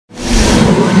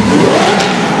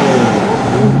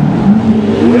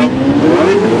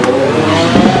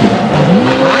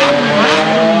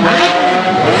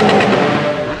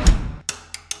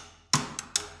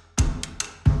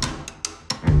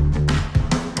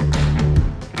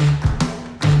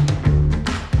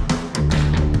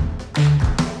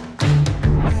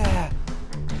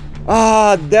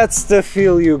That's the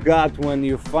feel you got when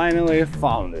you finally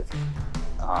found it.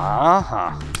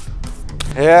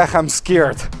 Yeah, I'm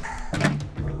scared.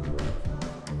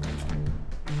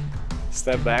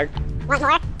 Step back. One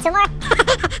more, two more.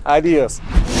 Adios.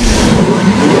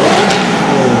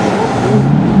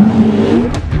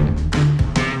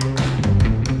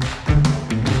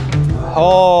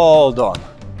 Hold on.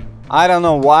 I don't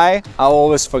know why, I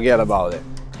always forget about it.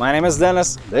 My name is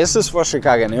Dennis, this is for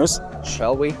Chicago News,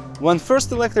 shall we? When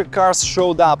first electric cars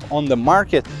showed up on the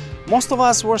market, most of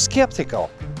us were skeptical,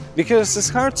 because it's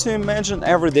hard to imagine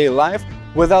everyday life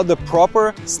without the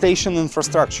proper station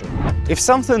infrastructure. If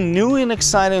something new and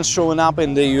exciting is showing up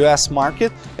in the US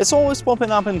market, it's always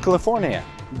popping up in California.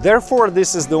 Therefore,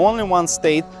 this is the only one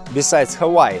state besides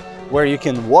Hawaii where you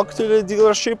can walk to the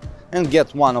dealership and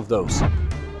get one of those.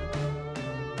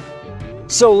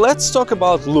 So let's talk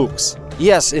about looks.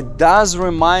 Yes, it does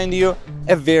remind you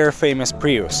a very famous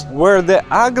Prius, where the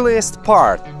ugliest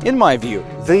part, in my view,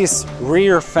 this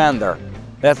rear fender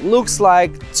that looks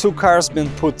like two cars been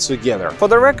put together. For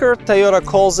the record, Toyota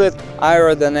calls it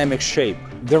aerodynamic shape.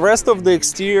 The rest of the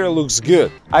exterior looks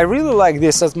good. I really like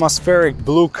this atmospheric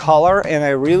blue color, and I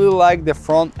really like the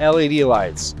front LED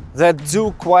lights that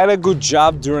do quite a good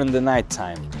job during the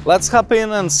nighttime. Let's hop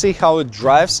in and see how it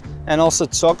drives and also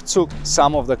talk to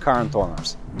some of the current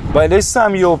owners. By this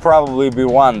time you'll probably be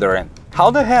wondering, how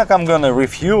the heck I'm gonna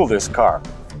refuel this car?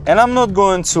 And I'm not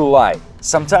going to lie,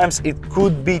 sometimes it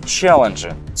could be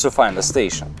challenging to find a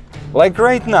station. Like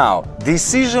right now,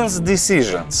 decisions.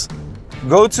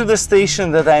 Go to the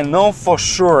station that I know for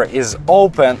sure is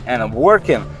open and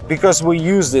working because we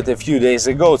used it a few days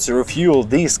ago to refuel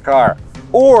this car.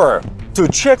 Or to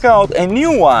check out a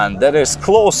new one that is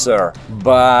closer,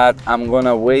 but I'm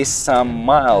gonna waste some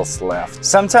miles left.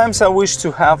 Sometimes I wish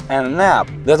to have an app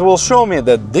that will show me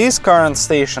that this current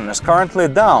station is currently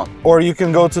down, or you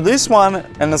can go to this one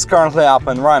and it's currently up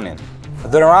and running.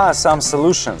 There are some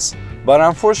solutions, but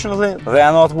unfortunately they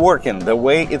are not working the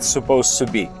way it's supposed to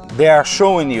be. They are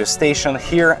showing you station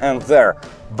here and there,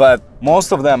 but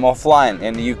most of them offline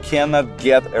and you cannot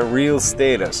get a real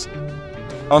status.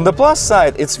 On the plus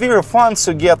side, it's very fun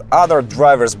to get other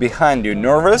drivers behind you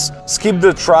nervous, skip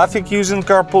the traffic using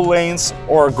carpool lanes,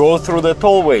 or go through the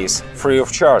tollways free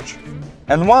of charge.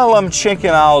 And while I'm checking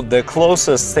out the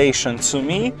closest station to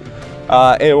me,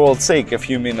 it will take a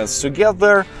few minutes to get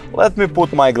there, let me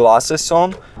put my glasses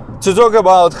on to talk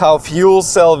about how fuel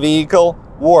cell vehicle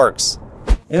works.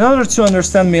 In order to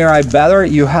understand Mirai better,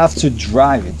 you have to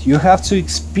drive it, you have to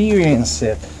experience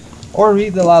it, or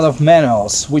read a lot of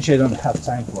manuals, which I don't have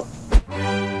time for.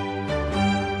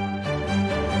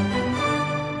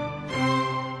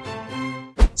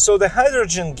 So the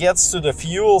hydrogen gets to the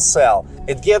fuel cell,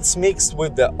 it gets mixed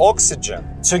with the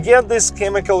oxygen to get this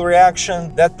chemical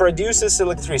reaction that produces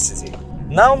electricity.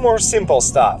 Now more simple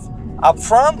stuff. Up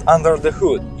front, under the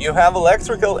hood, you have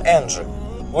electrical engine,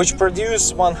 which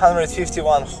produces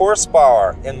 151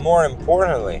 horsepower and, more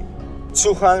importantly,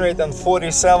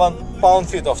 247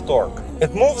 pound-feet of torque.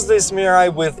 It moves this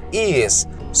Mirai with ease,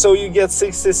 so you get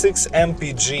 66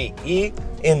 mpg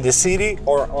in the city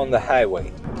or on the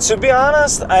highway. To be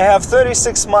honest, I have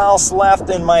 36 miles left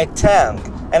in my tank,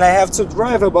 and I have to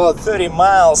drive about 30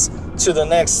 miles to the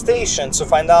next station to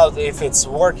find out if it's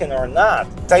working or not.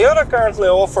 Toyota currently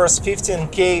offers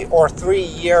 15K or 3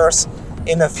 years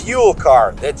in a fuel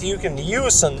card that you can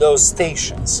use on those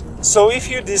stations. So if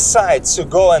you decide to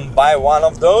go and buy one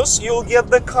of those, you'll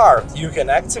get the card. You can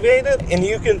activate it and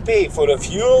you can pay for the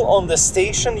fuel on the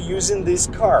station using this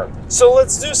card. So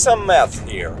let's do some math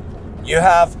here. You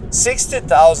have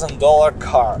 $60,000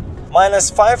 card minus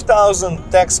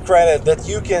 $5,000 tax credit that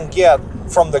you can get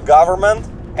from the government,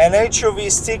 an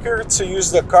HOV sticker to use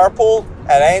the carpool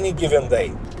at any given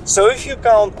day. So if you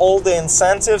count all the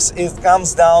incentives, it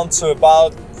comes down to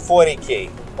about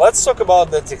 40K. Let's talk about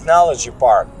the technology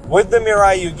part. With the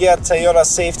Mirai you get Toyota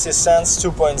Safety Sense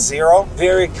 2.0,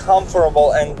 very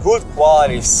comfortable and good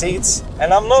quality seats.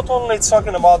 And I'm not only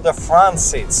talking about the front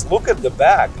seats, look at the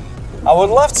back. I would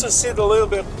love to sit a little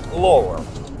bit lower,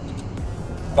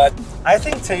 but I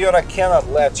think Toyota cannot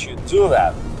let you do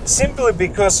that, simply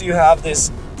because you have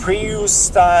this Prius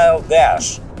style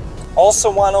dash.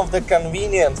 Also, one of the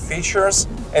convenient features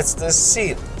is the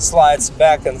seat slides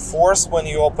back and forth when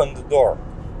you open the door.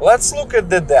 Let's look at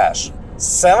the dash.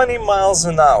 70 miles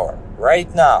an hour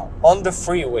right now on the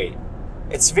freeway.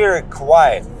 It's very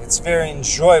quiet, it's very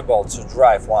enjoyable to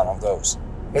drive one of those.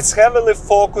 It's heavily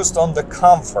focused on the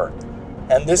comfort,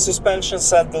 and this suspension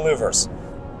set delivers.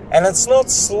 And it's not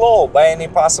slow by any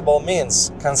possible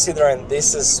means, considering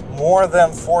this is more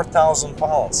than 4,000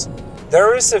 pounds.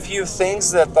 there is a few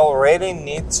things that already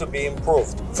need to be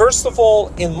improved. First of all,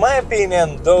 in my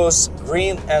opinion, those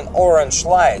green and orange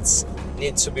lights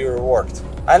need to be reworked.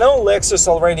 I know Lexus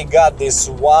already got this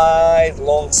wide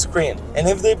long screen, and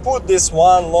if they put this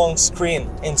one long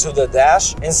screen into the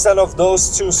dash instead of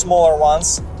those two smaller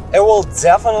ones, it will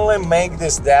definitely make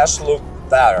this dash look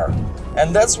better.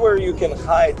 And that's where you can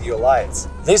hide your lights.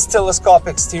 These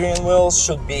telescopic steering wheels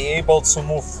should be able to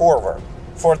move forward.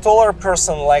 For a taller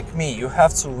person like me, you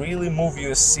have to really move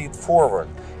your seat forward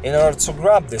in order to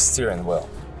grab the steering wheel.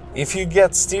 If you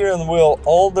get steering wheel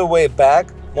all the way back,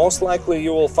 most likely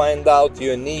you will find out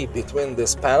your knee between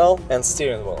this panel and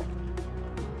steering wheel.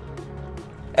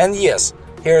 And yes,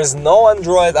 here is no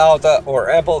Android Auto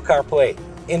or Apple CarPlay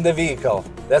in the vehicle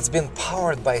that's been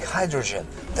powered by hydrogen,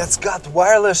 that's got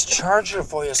wireless charger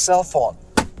for your cell phone.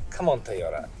 Come on,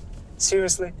 Toyota.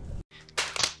 Seriously?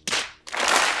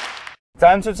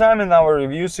 Time to time in our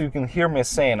reviews you can hear me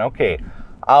saying, okay,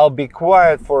 I'll be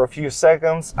quiet for a few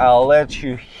seconds, I'll let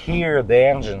you hear the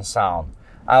engine sound.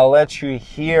 I'll let you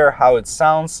hear how it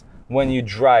sounds when you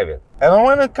drive it. And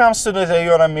when it comes to the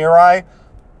Toyota Mirai,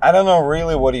 I don't know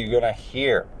really what you're gonna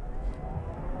hear.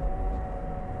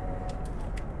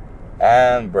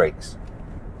 And brakes.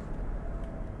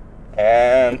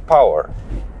 And power.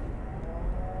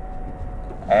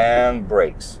 And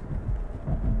brakes.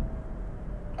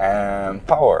 And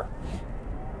power.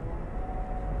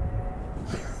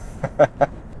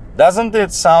 Doesn't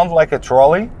it sound like a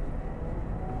trolley?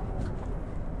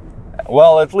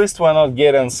 Well, at least we're not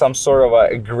getting some sort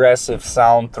of aggressive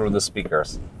sound through the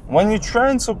speakers. When you're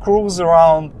trying to cruise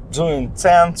around doing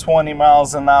 10-20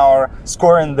 miles an hour,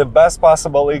 scoring the best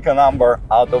possible eco number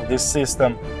out of this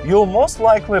system, you'll most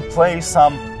likely play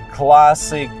some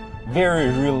classic, very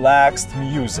relaxed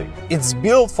music. It's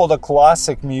built for the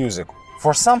classic music,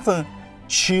 for something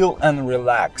chill and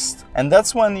relaxed. And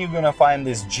that's when you're gonna find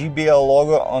this GBL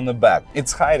logo on the back.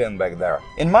 It's hiding back there.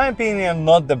 In my opinion,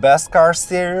 not the best car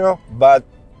stereo, but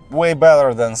way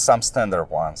better than some standard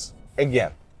ones.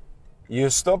 Again, you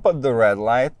stop at the red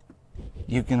light,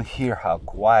 you can hear how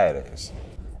quiet it is.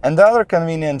 And the other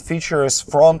convenient feature is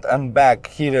front and back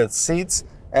heated seats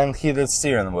and heated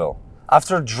steering wheel.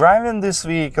 After driving this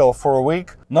vehicle for a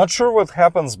week, not sure what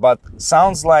happens, but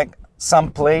sounds like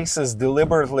some places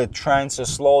deliberately trying to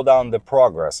slow down the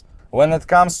progress when it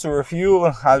comes to refuel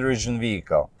and hydrogen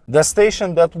vehicle. The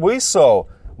station that we saw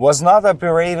was not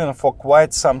operating for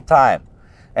quite some time,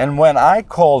 and when I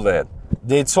called it,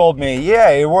 they told me, yeah,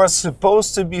 it was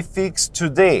supposed to be fixed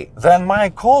today. Then my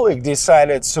colleague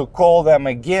decided to call them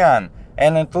again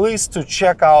and at least to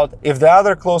check out if the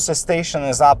other closest station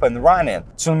is up and running,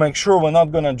 to make sure we're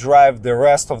not gonna drive the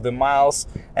rest of the miles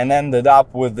and ended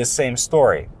up with the same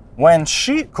story. When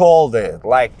she called it,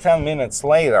 like 10 minutes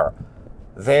later,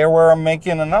 they were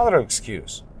making another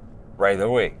excuse right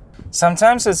away.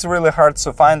 Sometimes it's really hard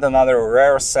to find another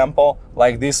rare sample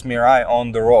like this Mirai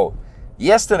on the road.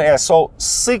 Yesterday I saw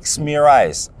 6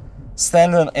 Mirais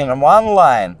standing in one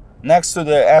line next to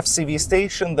the FCV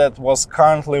station that was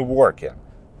currently working.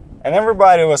 And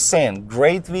everybody was saying,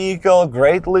 great vehicle,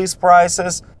 great lease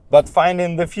prices, but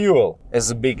finding the fuel is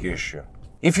a big issue.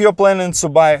 If you're planning to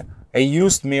buy a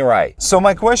used Mirai. So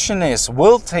my question is,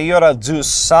 will Toyota do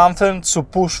something to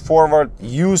push forward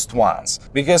used ones?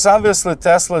 Because obviously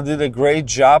Tesla did a great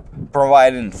job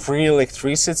providing free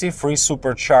electricity, free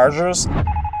superchargers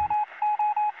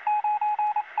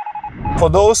for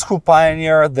those who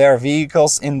pioneer their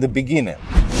vehicles in the beginning.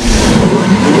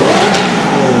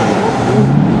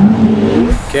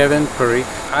 Kevin Parikh.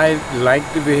 I like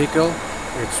the vehicle.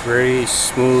 It's very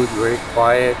smooth, very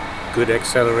quiet, good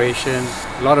acceleration,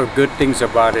 a lot of good things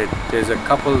about it. There's a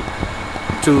couple,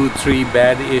 2-3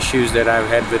 bad issues that I've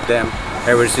had with them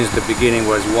ever since the beginning.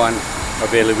 Was one,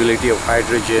 availability of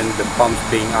hydrogen, the pumps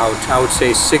being out. I would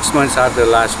say 6 months out of the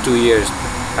last 2 years,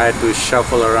 I had to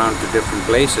shuffle around to different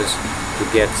places to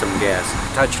get some gas.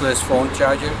 Touchless phone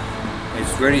charger,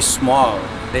 it's very small.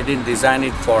 They didn't design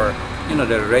it for, you know,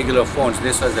 the regular phones.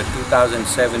 This was the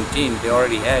 2017, they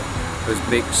already had those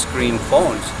big screen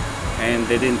phones, and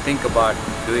they didn't think about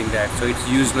doing that, so it's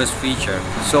a useless feature.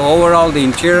 So overall the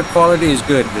interior quality is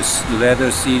good. This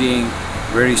leather seating,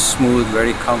 very smooth,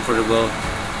 very comfortable,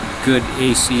 good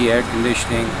AC air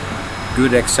conditioning,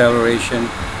 good acceleration,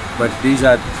 but these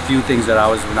are few things that I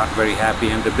was not very happy,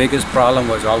 and the biggest problem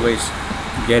was always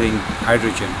getting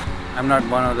hydrogen. I'm not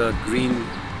one of the green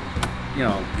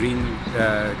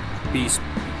peace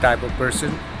type of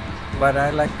person, but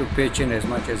I like to pitch in as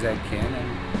much as I can,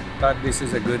 and thought this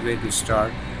is a good way to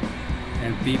start.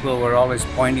 And people were always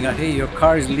pointing out, hey, your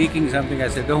car is leaking something. I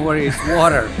said, don't worry, it's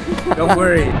water. Don't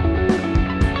worry.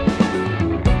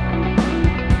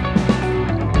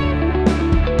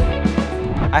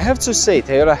 I have to say,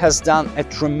 Toyota has done a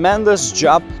tremendous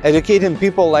job educating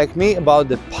people like me about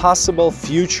the possible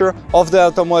future of the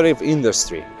automotive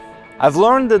industry. I've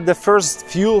learned that the first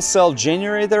fuel cell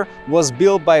generator was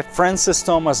built by Francis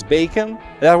Thomas Bacon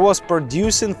that was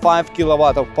producing 5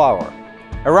 kilowatt of power.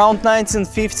 Around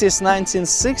 1950s,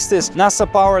 1960s, NASA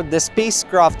powered the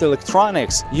spacecraft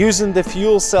electronics using the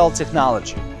fuel cell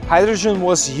technology. Hydrogen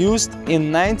was used in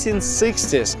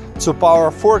 1960s to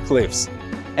power forklifts,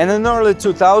 and in early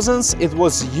 2000s it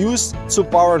was used to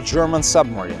power German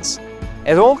submarines.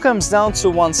 It all comes down to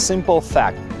one simple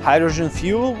fact: hydrogen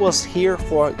fuel was here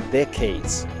for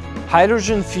decades.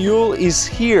 Hydrogen fuel is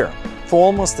here for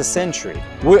almost a century.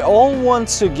 We all want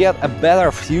to get a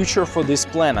better future for this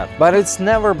planet, but it's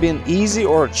never been easy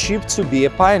or cheap to be a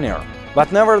pioneer.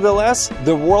 But nevertheless,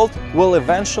 the world will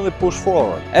eventually push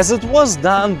forward, as it was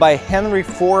done by Henry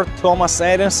Ford, Thomas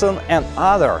Edison and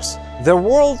others. The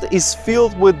world is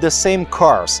filled with the same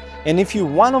cars, and if you're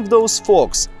one of those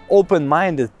folks,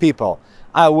 open-minded people,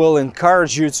 I will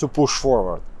encourage you to push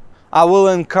forward. I will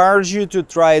encourage you to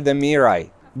try the Mirai,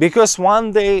 because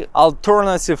one day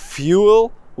alternative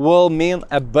fuel will mean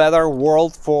a better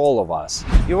world for all of us.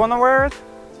 You wanna wear it?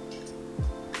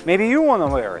 Maybe you wanna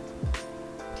wear it.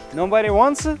 Nobody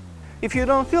wants it? If you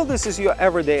don't feel this is your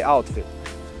everyday outfit,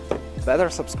 better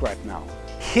subscribe now.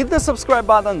 Hit the subscribe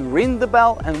button, ring the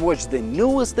bell, and watch the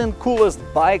newest and coolest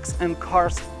bikes and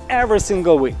cars every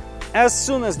single week, as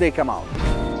soon as they come out.